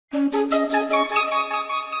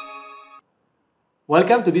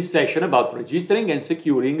Welcome to this session about registering and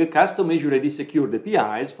securing custom Azure AD secured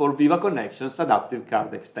APIs for Viva Connections adaptive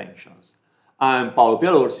card extensions. I'm Paolo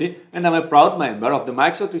Pialorsi and I'm a proud member of the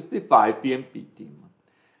Microsoft 365 PMP team.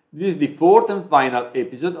 This is the fourth and final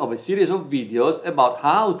episode of a series of videos about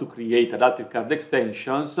how to create adaptive card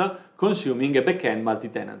extensions consuming a backend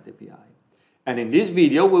multi-tenant API. And in this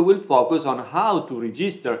video, we will focus on how to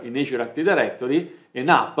register in Azure Active Directory an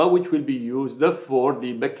app which will be used for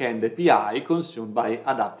the backend API consumed by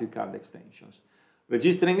adaptive card extensions.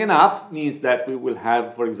 Registering an app means that we will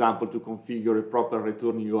have, for example, to configure a proper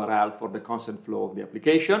return URL for the consent flow of the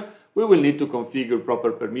application. We will need to configure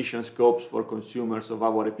proper permission scopes for consumers of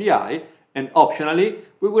our API. And optionally,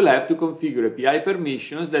 we will have to configure API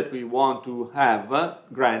permissions that we want to have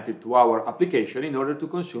granted to our application in order to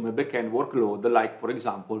consume a backend workload like, for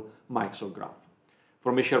example, Microsoft Graph.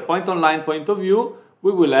 From a SharePoint Online point of view,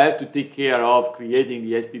 we will have to take care of creating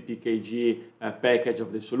the SPFx package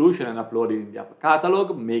of the solution and uploading it in the app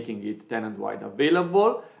catalog, making it tenant-wide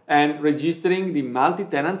available, and registering the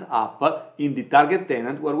multi-tenant app in the target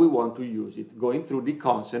tenant where we want to use it, going through the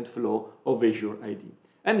consent flow of Azure AD.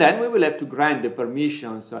 And then we will have to grant the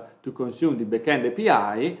permissions to consume the backend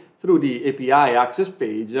API through the API access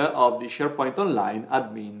page of the SharePoint Online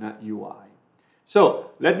admin UI.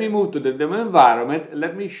 So let me move to the demo environment.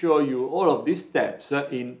 Let me show you all of these steps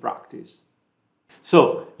in practice.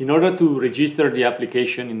 So in order to register the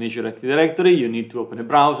application in Azure Active Directory, you need to open a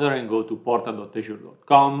browser and go to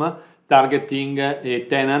portal.azure.com, targeting a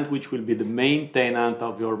tenant which will be the main tenant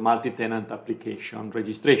of your multi-tenant application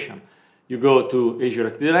registration. You go to Azure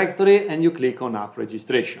Active Directory and you click on App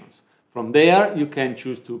Registrations. From there, you can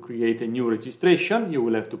choose to create a new registration. You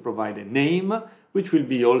will have to provide a name, which will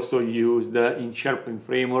be also used in SharePoint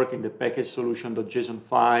Framework in the package solution.json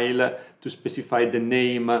file to specify the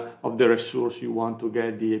name of the resource you want to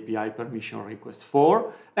get the API permission request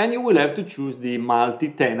for. And you will have to choose the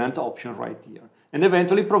multi-tenant option right here. And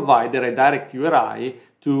eventually provide the redirect URI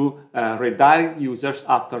to redirect users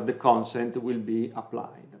after the consent will be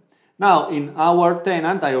applied. Now, in our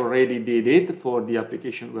tenant, I already did it for the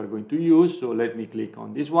application we're going to use. So let me click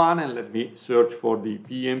on this one and let me search for the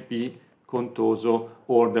PMP Contoso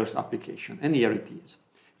orders application. And here it is.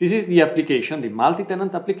 This is the application, the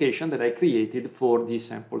multi-tenant application that I created for the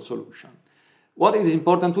sample solution. What is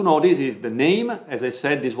important to notice is the name. As I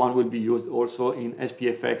said, this one will be used also in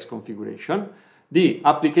SPFx configuration. The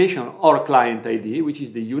application or client ID, which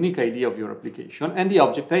is the unique ID of your application, and the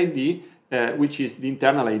object ID, which is the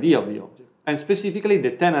internal ID of the object, and specifically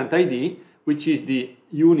the tenant ID, which is the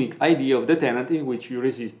unique ID of the tenant in which you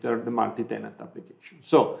register the multi-tenant application.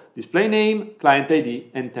 So, display name, client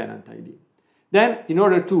ID, and tenant ID. Then, in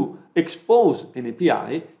order to expose an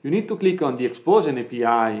API, you need to click on the Expose an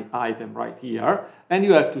API item right here, and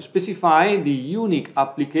you have to specify the unique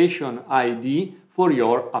application ID for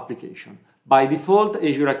your application. By default,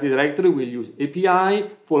 Azure Active Directory will use API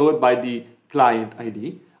followed by the client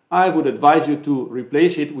ID. I would advise you to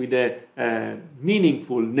replace it with a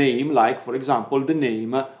meaningful name, like, for example, the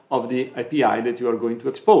name of the API that you are going to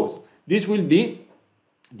expose. This will be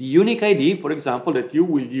the unique ID, for example, that you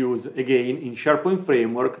will use again in SharePoint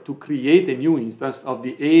Framework to create a new instance of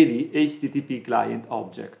the AD HTTP client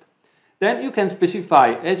object. Then you can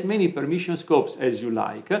specify as many permission scopes as you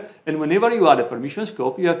like, and whenever you add a permission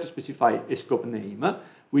scope, you have to specify a scope name,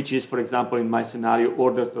 which is, for example, in my scenario,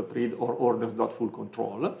 orders.read or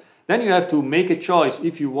orders.fullControl. Then you have to make a choice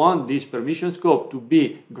if you want this permission scope to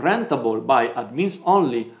be grantable by admins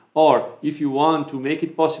only, or if you want to make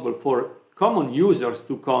it possible for common users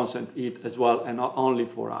to consent it as well and not only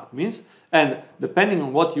for admins. And depending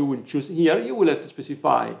on what you will choose here, you will have to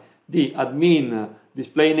specify the admin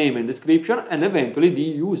display name and description, and eventually the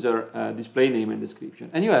user display name and description.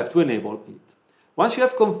 And you have to enable it. Once you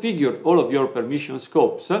have configured all of your permission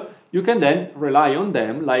scopes, you can then rely on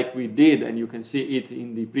them like we did, and you can see it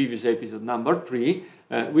in the previous episode number 3.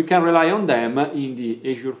 We can rely on them in the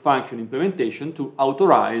Azure Function implementation to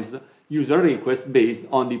authorize user requests based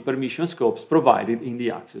on the permission scopes provided in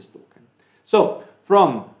the access token. So,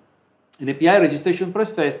 from an API registration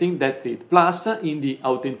perspective, that's it. Plus, in the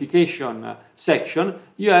authentication section,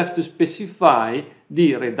 you have to specify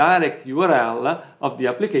the redirect URL of the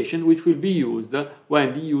application, which will be used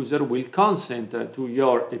when the user will consent to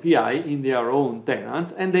your API in their own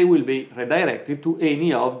tenant, and they will be redirected to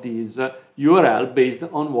any of these URL based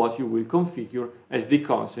on what you will configure as the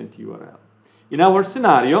consent URL. In our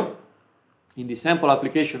scenario, in the sample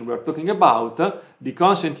application we're talking about, the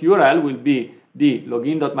consent URL will be the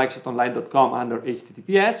login.microsoftonline.com under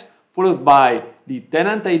HTTPS, followed by the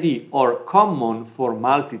tenant ID, or common for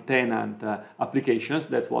multi-tenant applications,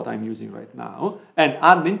 that's what I'm using right now, and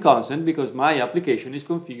admin consent, because my application is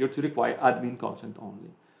configured to require admin consent only.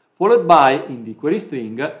 Followed by, in the query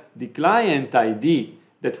string, the client ID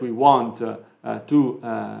that we want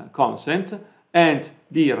to consent, and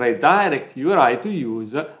the redirect URI to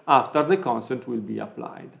use after the consent will be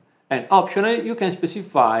applied. And optionally, you can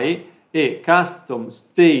specify a custom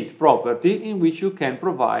state property in which you can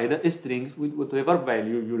provide a string with whatever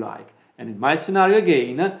value you like. And in my scenario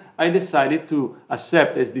again, I decided to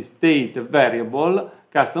accept as the state variable,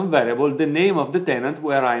 custom variable, the name of the tenant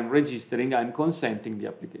where I'm registering, I'm consenting the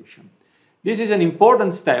application. This is an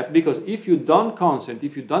important step because if you don't consent,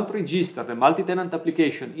 if you don't register the multi-tenant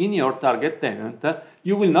application in your target tenant,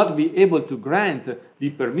 you will not be able to grant the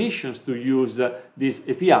permissions to use this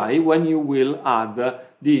API when you will add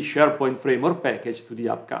the SharePoint Framework package to the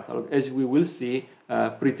app catalog, as we will see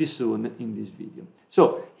pretty soon in this video.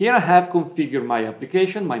 So here I have configured my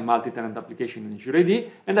application, my multi-tenant application in Azure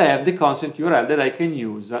AD, and I have the consent URL that I can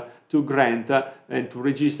use to grant and to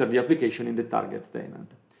register the application in the target tenant.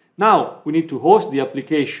 Now we need to host the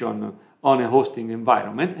application on a hosting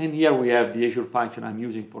environment, and here we have the Azure function I'm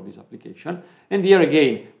using for this application, and here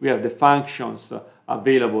again we have the functions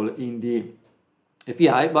available in the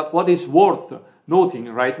API. But what is worth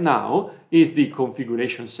noting right now is the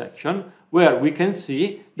configuration section, where we can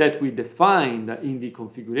see that we defined in the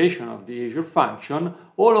configuration of the Azure function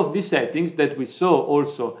all of the settings that we saw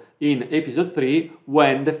also in episode 3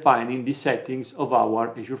 when defining the settings of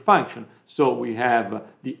our Azure function. So we have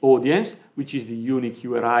the audience, which is the unique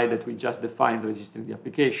URI that we just defined registering the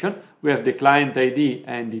application. We have the client ID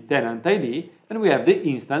and the tenant ID, and we have the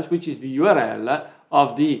instance, which is the URL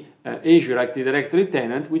of the Azure Active Directory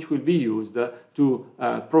tenant, which will be used to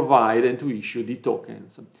provide and to issue the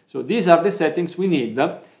tokens. So these are the settings we need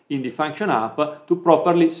in the function app to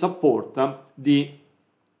properly support the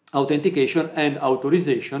authentication and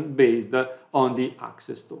authorization based on the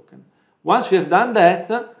access token. Once we have done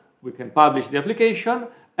that, we can publish the application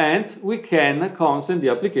and we can consent the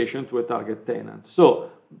application to a target tenant.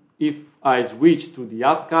 So if I switch to the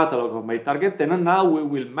app catalog of my target tenant, now we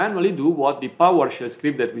will manually do what the PowerShell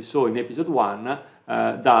script that we saw in episode 1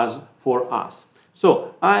 does for us.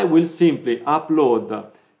 So I will simply upload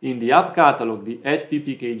in the app catalog the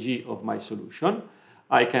SPFx of my solution.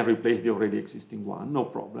 I can replace the already existing one, no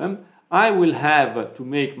problem. I will have to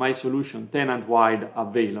make my solution tenant-wide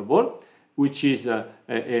available, which is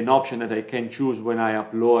an option that I can choose when I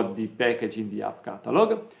upload the package in the app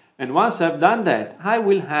catalog. And once I've done that, I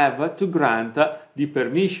will have to grant the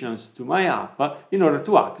permissions to my app in order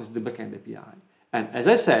to access the backend API. And as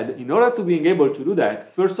I said, in order to being able to do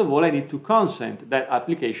that, first of all, I need to consent that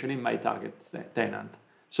application in my target tenant.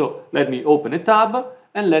 So let me open a tab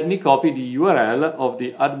and let me copy the URL of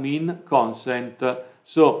the admin consent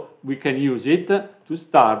so we can use it to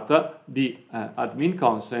start the admin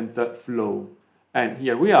consent flow. And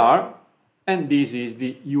here we are, and this is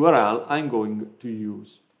the URL I'm going to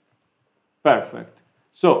use. Perfect.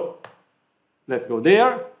 So let's go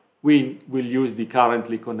there. We will use the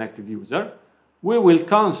currently connected user. We will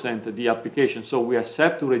consent the application, so we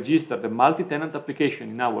accept to register the multi-tenant application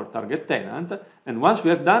in our target tenant, and once we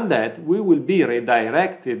have done that, we will be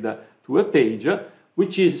redirected to a page,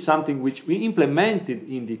 which is something which we implemented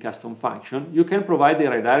in the custom function. You can provide the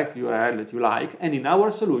redirect URL that you like, and in our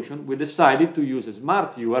solution, we decided to use a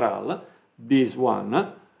smart URL, this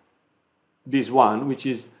one, which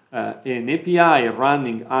is an API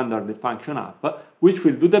running under the function app, which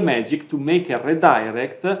will do the magic to make a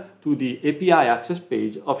redirect to the API access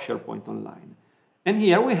page of SharePoint Online. And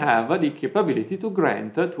here we have the capability to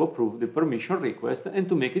grant, to approve the permission request and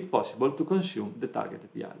to make it possible to consume the target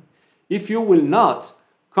API. If you will not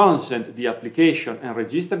consent the application and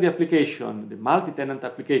register the application, the multi-tenant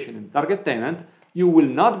application in target tenant, you will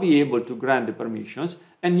not be able to grant the permissions,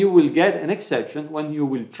 and you will get an exception when you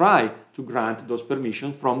will try to grant those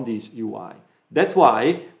permissions from this UI. That's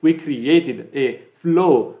why we created a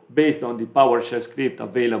flow based on the PowerShell script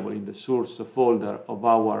available in the source folder of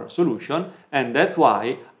our solution, and that's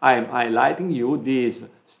why I'm highlighting you these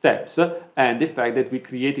steps and the fact that we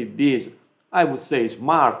created this, I would say,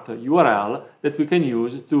 smart URL that we can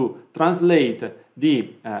use to translate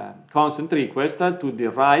the consent request to the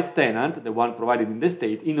right tenant, the one provided in the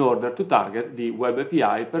state, in order to target the Web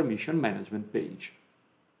API permission management page.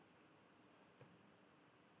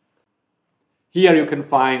 Here you can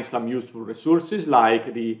find some useful resources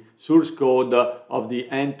like the source code of the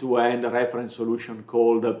end-to-end reference solution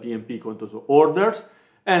called PMP Contoso Orders,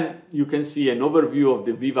 And you can see an overview of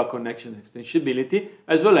the Viva Connection extensibility,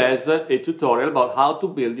 as well as a tutorial about how to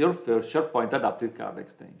build your first SharePoint adaptive card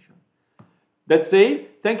extension. That's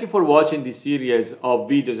it. Thank you for watching this series of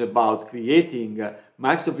videos about creating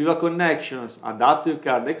Microsoft Viva Connections adaptive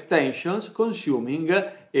card extensions consuming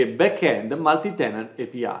a backend multi-tenant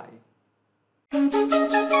API.